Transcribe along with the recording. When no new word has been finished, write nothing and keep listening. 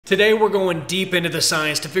Today we're going deep into the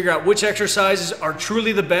science to figure out which exercises are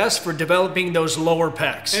truly the best for developing those lower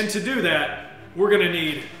pecs. And to do that, we're gonna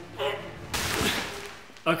need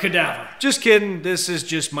a cadaver. Just kidding, this is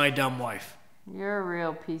just my dumb wife. You're a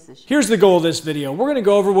real piece of shit. Here's the goal of this video. We're gonna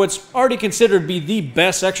go over what's already considered to be the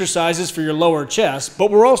best exercises for your lower chest,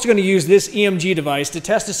 but we're also gonna use this EMG device to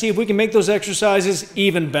test to see if we can make those exercises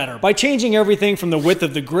even better by changing everything from the width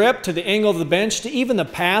of the grip to the angle of the bench to even the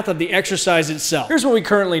path of the exercise itself. Here's what we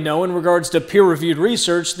currently know in regards to peer-reviewed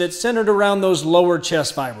research that's centered around those lower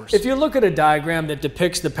chest fibers. If you look at a diagram that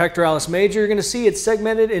depicts the pectoralis major, you're gonna see it's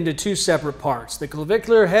segmented into two separate parts. The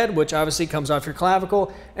clavicular head, which obviously comes off your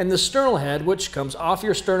clavicle, and the sternal head, which comes off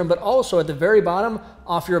your sternum, but also at the very bottom,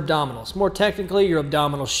 off your abdominals. More technically, your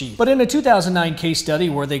abdominal sheath. But in a 2009 case study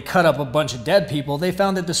where they cut up a bunch of dead people, they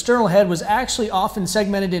found that the sternal head was actually often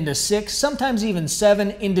segmented into 6, sometimes even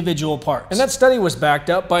 7 individual parts. And that study was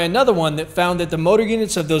backed up by another one that found that the motor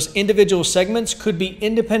units of those individual segments could be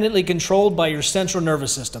independently controlled by your central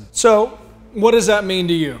nervous system. So, what does that mean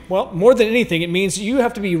to you? Well, more than anything, it means you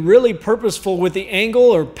have to be really purposeful with the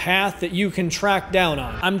angle or path that you can track down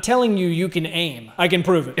on. I'm telling you, you can aim. I can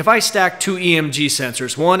prove it. If I stack 2 EMG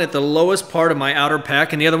sensors, one at the lowest part of my outer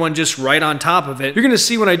pec and the other one just right on top of it, you're gonna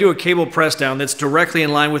see when I do a cable press down that's directly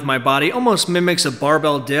in line with my body, almost mimics a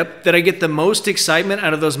barbell dip, that I get the most excitement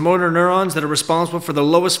out of those motor neurons that are responsible for the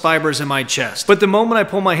lowest fibers in my chest. But the moment I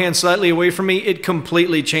pull my hand slightly away from me, it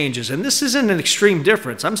completely changes. And this isn't an extreme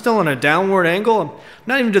difference. I'm still on a downward angle. I'm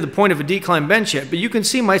not even to the point of a decline bench yet, but you can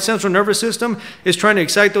see my central nervous system is trying to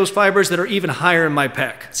excite those fibers that are even higher in my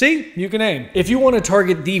pec. See? You can aim. If you want to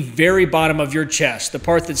target the very bottom of your chest, the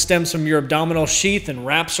part that stems from your abdominal sheath and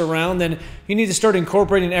wraps around, then you need to start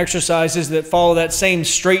incorporating exercises that follow that same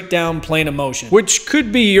straight down plane of motion, which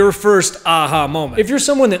could be your first aha moment. If you're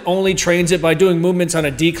someone that only trains it by doing movements on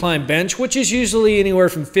a decline bench, which is usually anywhere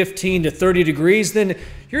from 15 to 30 degrees, then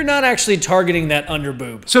you're not actually targeting that under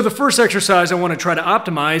boob. So the first exercise I want to try to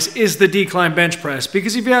optimize is the decline bench press,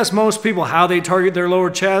 because if you ask most people how they target their lower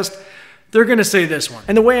chest, they're gonna say this one.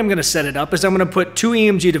 And the way I'm gonna set it up is I'm gonna put 2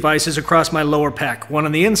 EMG devices across my lower pec, one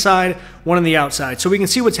on the inside, one on the outside, so we can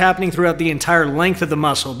see what's happening throughout the entire length of the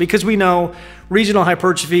muscle, because we know regional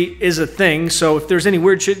hypertrophy is a thing, so if there's any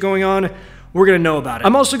weird shit going on, we're gonna know about it.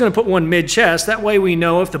 I'm also gonna put one mid-chest, that way we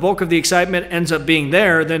know if the bulk of the excitement ends up being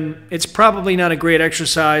there, then it's probably not a great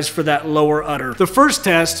exercise for that lower udder. The first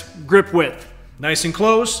test, grip width. Nice and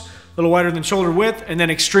close, a little wider than shoulder width, and then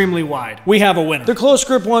extremely wide. We have a winner. The close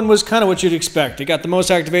grip one was kind of what you'd expect. It got the most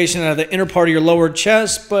activation out of the inner part of your lower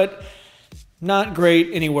chest, but not great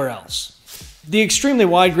anywhere else. The extremely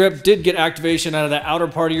wide grip did get activation out of the outer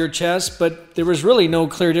part of your chest, but there was really no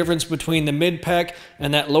clear difference between the mid-pec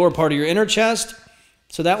and that lower part of your inner chest,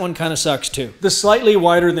 so that one kind of sucks too. The slightly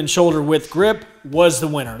wider than shoulder width grip was the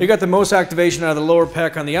winner. It got the most activation out of the lower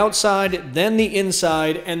pec on the outside, then the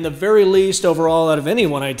inside, and the very least overall out of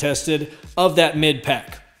anyone I tested of that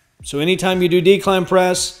mid-pec. So anytime you do decline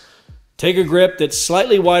press, take a grip that's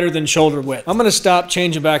slightly wider than shoulder width. I'm gonna stop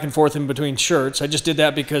changing back and forth in between shirts. I just did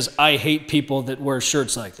that because I hate people that wear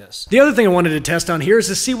shirts like this. The other thing I wanted to test on here is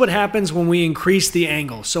to see what happens when we increase the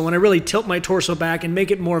angle. So when I really tilt my torso back and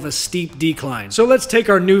make it more of a steep decline. So let's take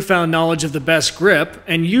our newfound knowledge of the best grip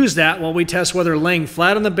and use that while we test whether laying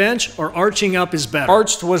flat on the bench or arching up is better.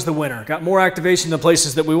 Arched was the winner. Got more activation in the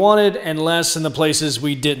places that we wanted and less in the places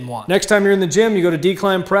we didn't want. Next time you're in the gym, you go to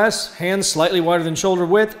decline press, hands slightly wider than shoulder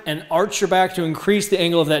width, and arch your back to increase the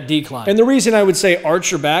angle of that decline. And the reason I would say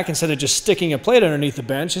arch your back instead of just sticking a plate underneath the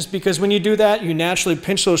bench is because when you do that, you naturally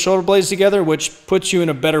pinch those shoulder blades together, which puts you in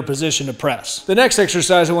a better position to press. The next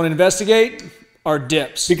exercise I want to investigate are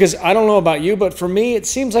dips. Because I don't know about you, but for me, it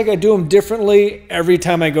seems like I do them differently every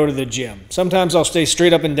time I go to the gym. Sometimes I'll stay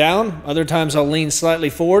straight up and down. Other times I'll lean slightly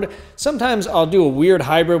forward. Sometimes I'll do a weird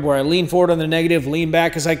hybrid where I lean forward on the negative, lean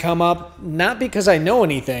back as I come up, not because I know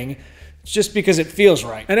anything, it's just because it feels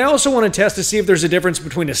right. And I also want to test to see if there's a difference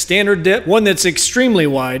between a standard dip, one that's extremely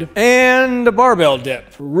wide, and a barbell dip.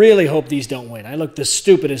 Really hope these don't win. I look the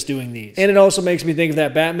stupidest doing these. And it also makes me think of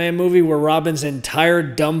that Batman movie where Robin's entire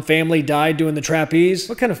dumb family died doing the trapeze.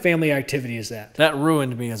 What kind of family activity is that? That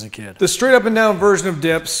ruined me as a kid. The straight up and down version of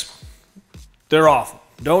dips, they're awful.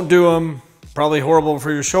 Don't do them. Probably horrible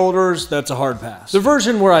for your shoulders. That's a hard pass. The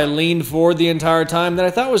version where I leaned forward the entire time that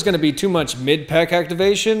I thought was going to be too much mid-pec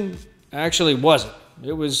activation actually wasn't.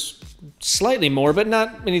 It was slightly more, but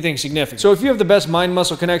not anything significant. So if you have the best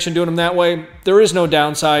mind-muscle connection doing them that way, there is no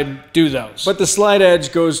downside, do those. But the slight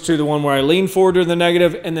edge goes to the one where I lean forward during the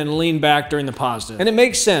negative and then lean back during the positive. And it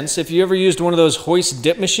makes sense. If you ever used one of those hoist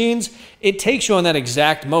dip machines, it takes you on that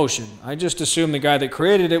exact motion. I just assumed the guy that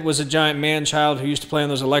created it was a giant man-child who used to play on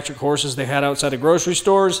those electric horses they had outside of grocery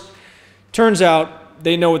stores. Turns out,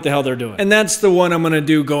 they know what the hell they're doing. And that's the one I'm gonna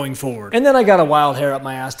do going forward. And then I got a wild hair up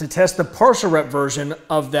my ass to test the partial rep version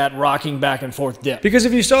of that rocking back and forth dip. Because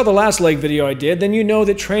if you saw the last leg video I did, then you know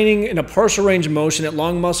that training in a partial range of motion at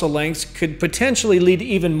long muscle lengths could potentially lead to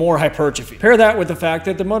even more hypertrophy. Pair that with the fact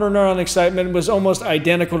that the motor neuron excitement was almost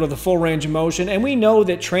identical to the full range of motion, and we know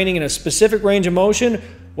that training in a specific range of motion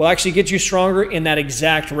will actually get you stronger in that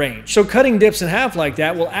exact range. So cutting dips in half like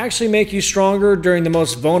that will actually make you stronger during the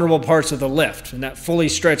most vulnerable parts of the lift, in that fully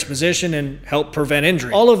stretched position, and help prevent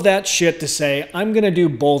injury. All of that shit to say, I'm gonna do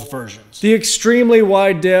both versions. The extremely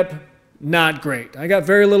wide dip, not great. I got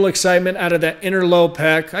very little excitement out of that inner low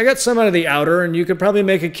pec. I got some out of the outer, and you could probably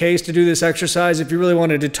make a case to do this exercise if you really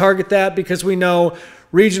wanted to target that, because we know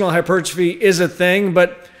regional hypertrophy is a thing,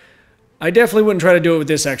 but I definitely wouldn't try to do it with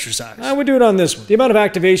this exercise. I would do it on this one. The amount of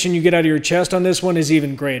activation you get out of your chest on this one is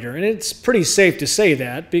even greater, and it's pretty safe to say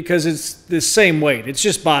that because it's the same weight. It's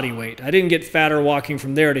just body weight. I didn't get fatter walking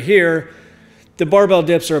from there to here. The barbell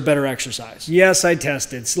dips are a better exercise. Yes, I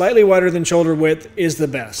tested. Slightly wider than shoulder width is the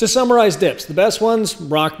best. To summarize dips, the best ones,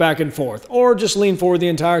 rock back and forth, or just lean forward the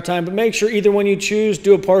entire time, but make sure either one you choose,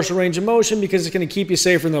 do a partial range of motion because it's gonna keep you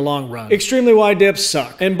safer in the long run. Extremely wide dips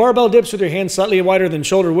suck, and barbell dips with your hands slightly wider than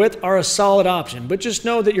shoulder width are a solid option, but just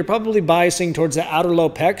know that you're probably biasing towards the outer low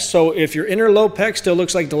pecs, so if your inner low pec still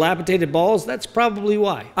looks like dilapidated balls, that's probably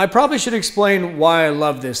why. I probably should explain why I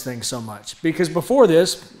love this thing so much, because before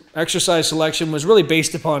this, exercise selection was really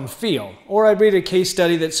based upon feel, or I'd read a case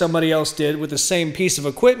study that somebody else did with the same piece of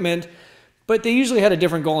equipment, but they usually had a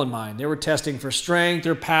different goal in mind. They were testing for strength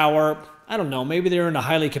or power. I don't know, maybe they were in a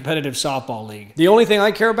highly competitive softball league. The only thing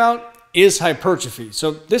I care about is hypertrophy,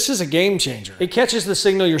 so this is a game changer. It catches the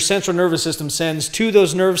signal your central nervous system sends to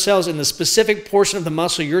those nerve cells in the specific portion of the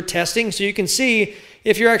muscle you're testing, so you can see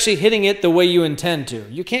if you're actually hitting it the way you intend to.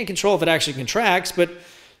 You can't control if it actually contracts, but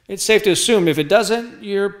it's safe to assume if it doesn't,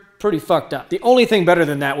 you're pretty fucked up. The only thing better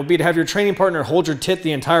than that would be to have your training partner hold your tit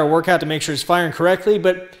the entire workout to make sure it's firing correctly,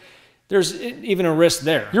 but there's even a risk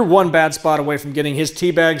there. You're one bad spot away from getting his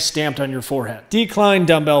teabag stamped on your forehead. Decline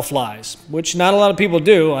dumbbell flies, which not a lot of people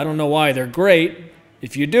do. I don't know why. They're great.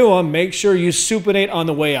 If you do them, make sure you supinate on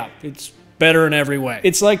the way up. It's better in every way.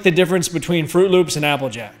 It's like the difference between Fruit Loops and Apple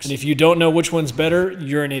Jacks. And if you don't know which one's better,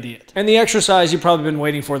 you're an idiot. And the exercise you've probably been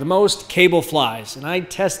waiting for the most, cable flies. And I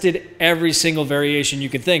tested every single variation you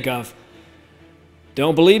could think of.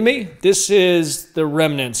 Don't believe me? This is the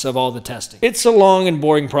remnants of all the testing. It's a long and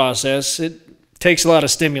boring process. It takes a lot of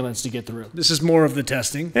stimulants to get through. This is more of the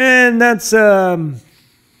testing. And that's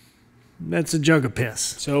a jug of piss.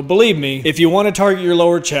 So believe me, if you want to target your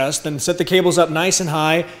lower chest, then set the cables up nice and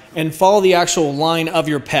high and follow the actual line of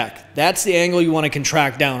your pec. That's the angle you want to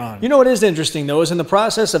contract down on. You know what is interesting though, is in the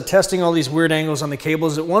process of testing all these weird angles on the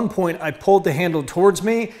cables, at one point I pulled the handle towards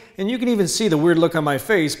me, and you can even see the weird look on my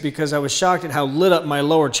face because I was shocked at how lit up my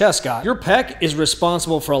lower chest got. Your pec is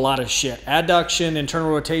responsible for a lot of shit. Adduction,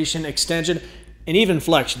 internal rotation, extension, and even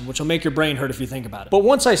flexion, which will make your brain hurt if you think about it. But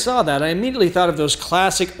once I saw that, I immediately thought of those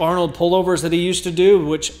classic Arnold pullovers that he used to do,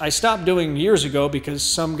 which I stopped doing years ago because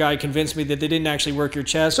some guy convinced me that they didn't actually work your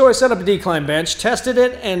chest. So I set up a decline bench, tested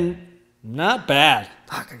it, and not bad.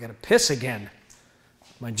 Fuck, I gotta piss again.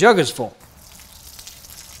 My jug is full.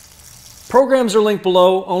 Programs are linked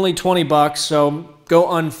below, only $20, so go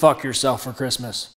unfuck yourself for Christmas.